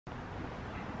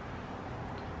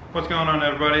What's going on,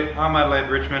 everybody? I'm Adelaide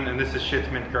Richman and this is Shit's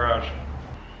Mint Garage.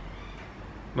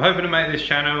 I'm hoping to make this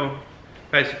channel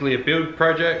basically a build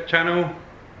project channel.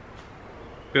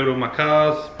 Build all my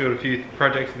cars, build a few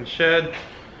projects in the shed.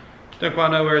 Don't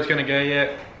quite know where it's going to go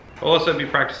yet. I'll also be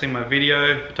practicing my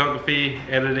video, photography,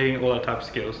 editing, all that type of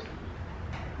skills.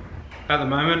 At the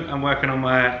moment I'm working on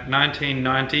my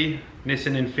 1990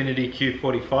 Nissan Infiniti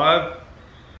Q45.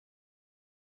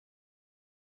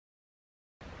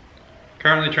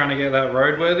 Currently trying to get that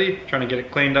roadworthy, trying to get it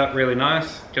cleaned up really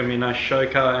nice. Gonna be a nice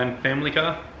show car and family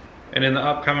car. And in the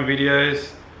upcoming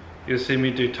videos, you'll see me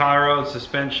do tie rods,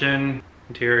 suspension,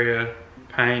 interior,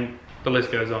 paint, the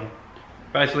list goes on.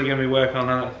 Basically gonna be working on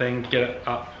that thing to get it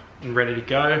up and ready to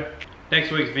go.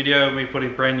 Next week's video, we'll be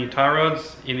putting brand new tie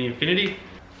rods in the Infiniti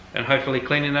and hopefully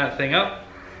cleaning that thing up.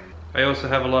 I also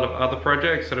have a lot of other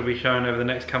projects that'll be shown over the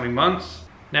next coming months.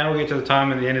 Now we'll get to the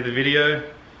time at the end of the video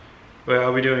where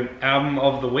I'll be doing album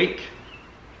of the week.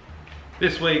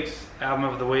 This week's album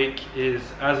of the week is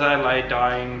As I Lay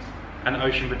Dying's An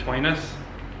Ocean Between Us.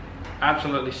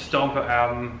 Absolutely stomper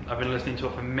album. I've been listening to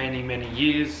it for many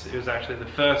years. It was actually the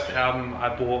first album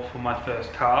I bought for my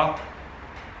first car.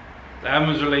 The album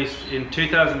was released in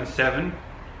 2007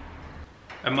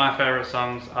 and my favourite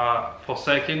songs are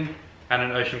Forsaken and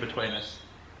An Ocean Between Us.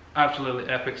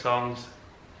 Absolutely epic songs.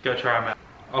 Go try them out.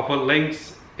 I'll put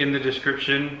links in the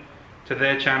description to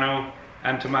their channel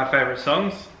and to my favourite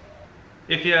songs.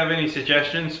 If you have any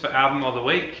suggestions for album of the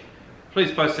week,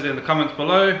 please post it in the comments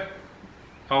below.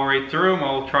 I'll read through them,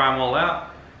 I'll try them all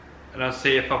out, and I'll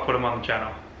see if I'll put them on the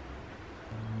channel.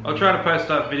 I'll try to post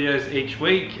up videos each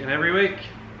week and every week.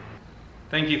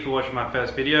 Thank you for watching my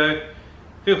first video.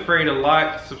 Feel free to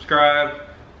like, subscribe,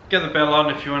 get the bell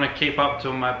on if you want to keep up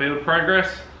to my build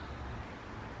progress.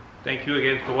 Thank you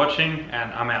again for watching,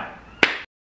 and I'm out.